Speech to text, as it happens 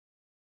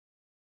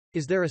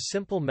Is there a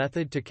simple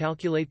method to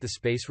calculate the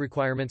space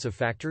requirements of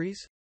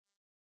factories?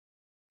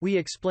 We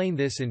explain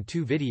this in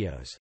 2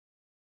 videos.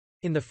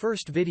 In the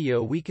first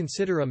video we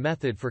consider a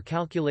method for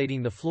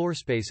calculating the floor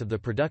space of the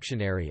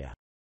production area.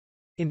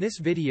 In this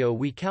video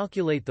we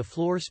calculate the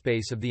floor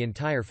space of the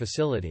entire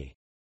facility.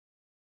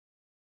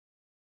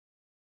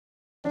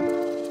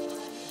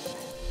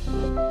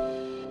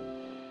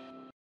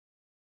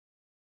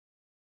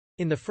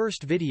 In the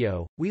first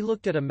video, we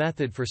looked at a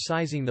method for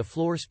sizing the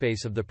floor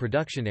space of the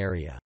production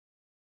area.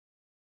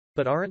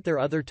 But aren't there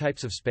other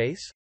types of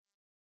space?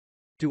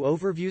 Do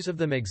overviews of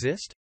them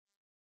exist?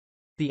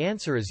 The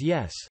answer is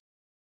yes.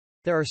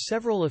 There are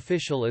several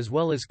official as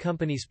well as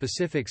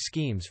company-specific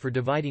schemes for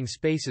dividing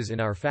spaces in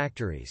our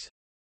factories.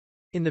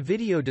 In the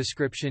video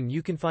description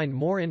you can find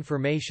more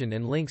information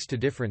and links to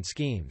different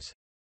schemes.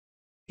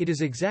 It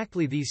is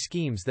exactly these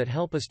schemes that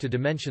help us to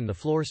dimension the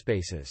floor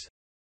spaces.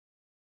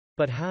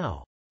 But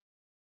how?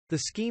 The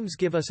schemes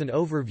give us an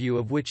overview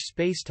of which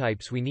space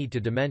types we need to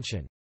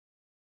dimension.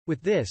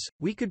 With this,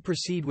 we could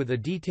proceed with a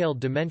detailed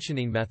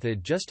dimensioning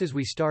method just as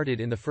we started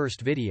in the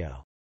first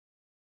video.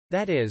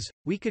 That is,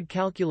 we could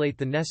calculate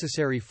the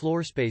necessary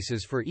floor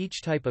spaces for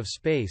each type of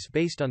space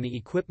based on the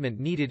equipment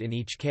needed in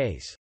each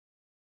case.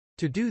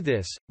 To do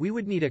this, we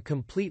would need a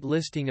complete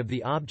listing of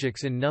the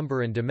objects in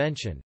number and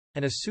dimension,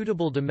 and a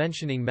suitable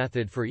dimensioning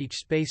method for each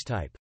space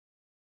type.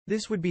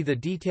 This would be the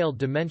detailed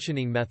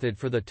dimensioning method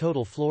for the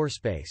total floor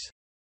space.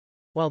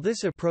 While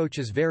this approach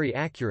is very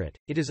accurate,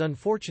 it is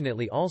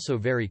unfortunately also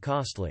very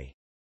costly.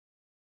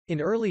 In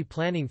early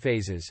planning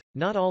phases,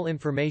 not all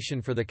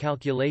information for the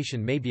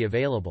calculation may be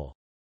available.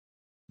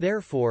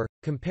 Therefore,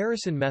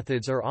 comparison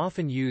methods are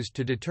often used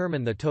to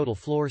determine the total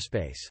floor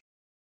space.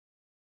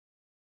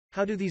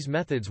 How do these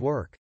methods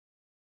work?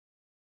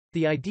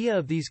 The idea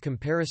of these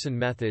comparison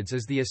methods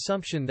is the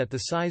assumption that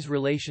the size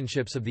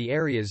relationships of the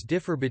areas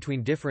differ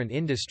between different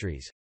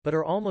industries, but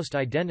are almost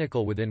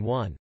identical within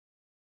one.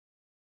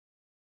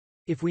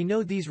 If we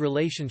know these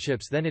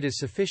relationships, then it is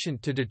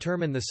sufficient to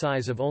determine the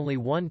size of only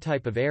one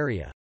type of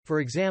area,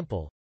 for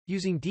example,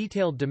 using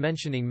detailed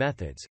dimensioning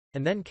methods,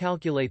 and then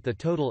calculate the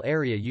total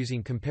area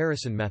using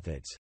comparison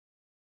methods.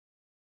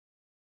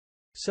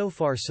 So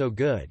far so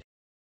good.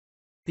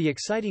 The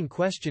exciting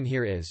question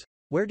here is,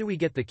 where do we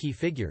get the key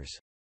figures?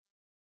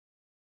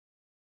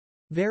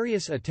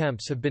 Various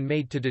attempts have been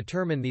made to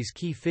determine these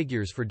key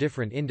figures for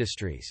different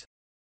industries.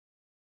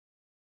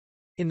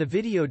 In the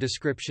video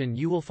description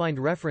you will find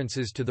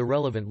references to the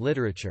relevant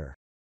literature.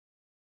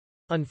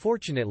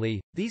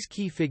 Unfortunately, these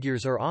key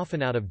figures are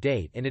often out of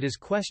date and it is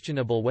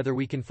questionable whether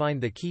we can find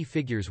the key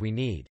figures we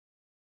need.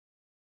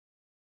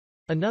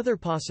 Another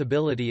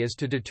possibility is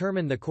to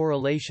determine the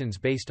correlations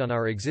based on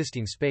our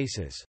existing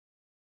spaces.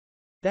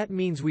 That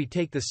means we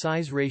take the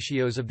size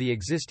ratios of the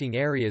existing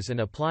areas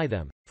and apply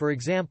them, for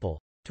example,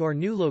 to our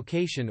new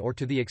location or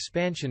to the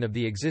expansion of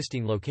the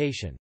existing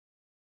location.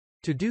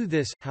 To do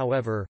this,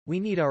 however, we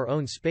need our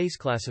own space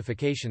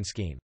classification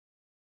scheme.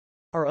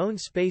 Our own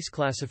space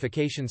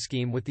classification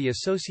scheme with the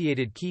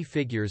associated key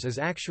figures is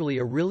actually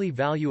a really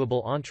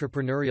valuable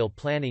entrepreneurial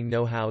planning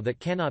know-how that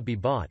cannot be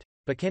bought,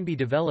 but can be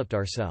developed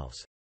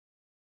ourselves.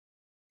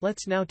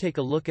 Let's now take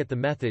a look at the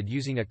method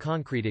using a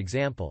concrete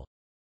example.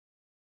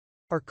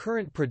 Our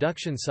current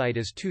production site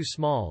is too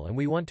small and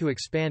we want to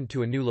expand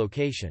to a new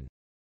location.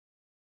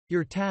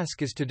 Your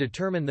task is to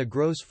determine the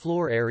gross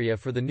floor area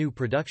for the new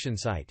production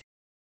site.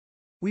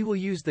 We will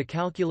use the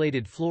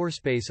calculated floor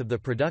space of the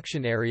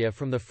production area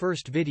from the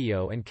first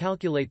video and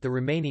calculate the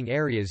remaining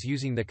areas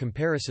using the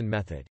comparison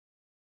method.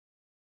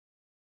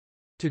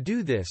 To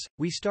do this,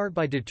 we start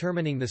by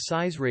determining the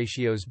size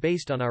ratios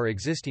based on our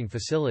existing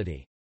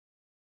facility.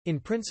 In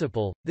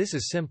principle, this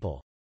is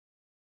simple.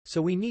 So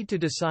we need to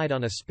decide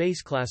on a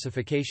space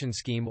classification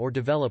scheme or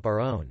develop our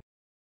own.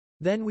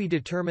 Then we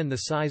determine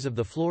the size of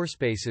the floor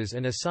spaces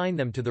and assign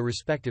them to the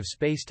respective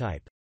space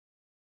type.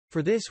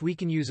 For this we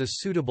can use a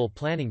suitable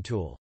planning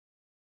tool.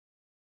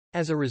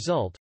 As a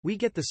result, we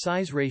get the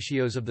size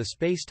ratios of the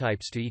space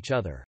types to each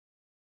other.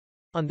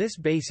 On this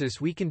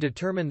basis we can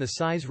determine the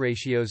size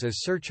ratios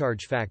as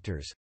surcharge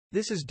factors.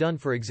 This is done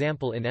for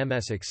example in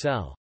MS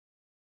Excel.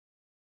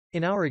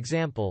 In our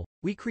example,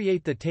 we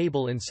create the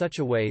table in such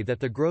a way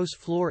that the gross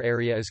floor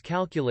area is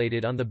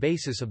calculated on the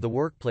basis of the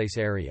workplace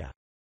area.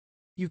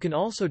 You can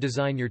also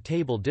design your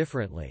table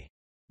differently.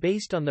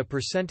 Based on the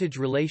percentage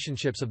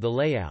relationships of the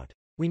layout,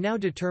 we now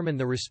determine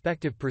the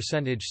respective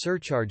percentage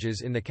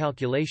surcharges in the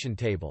calculation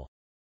table.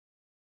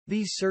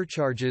 These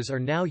surcharges are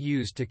now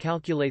used to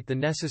calculate the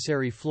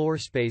necessary floor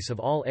space of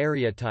all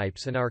area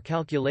types and our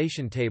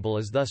calculation table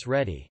is thus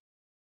ready.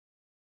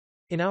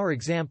 In our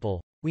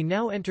example, we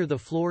now enter the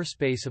floor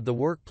space of the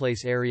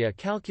workplace area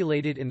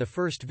calculated in the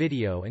first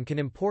video and can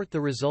import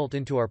the result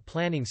into our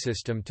planning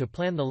system to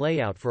plan the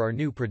layout for our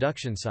new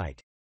production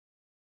site.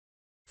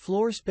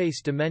 Floor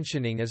space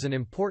dimensioning is an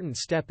important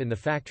step in the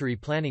factory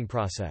planning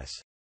process.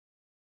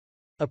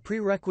 A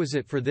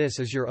prerequisite for this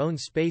is your own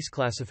space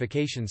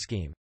classification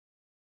scheme.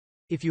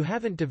 If you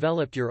haven't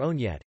developed your own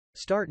yet,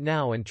 start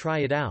now and try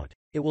it out.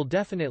 It will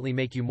definitely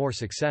make you more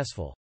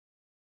successful.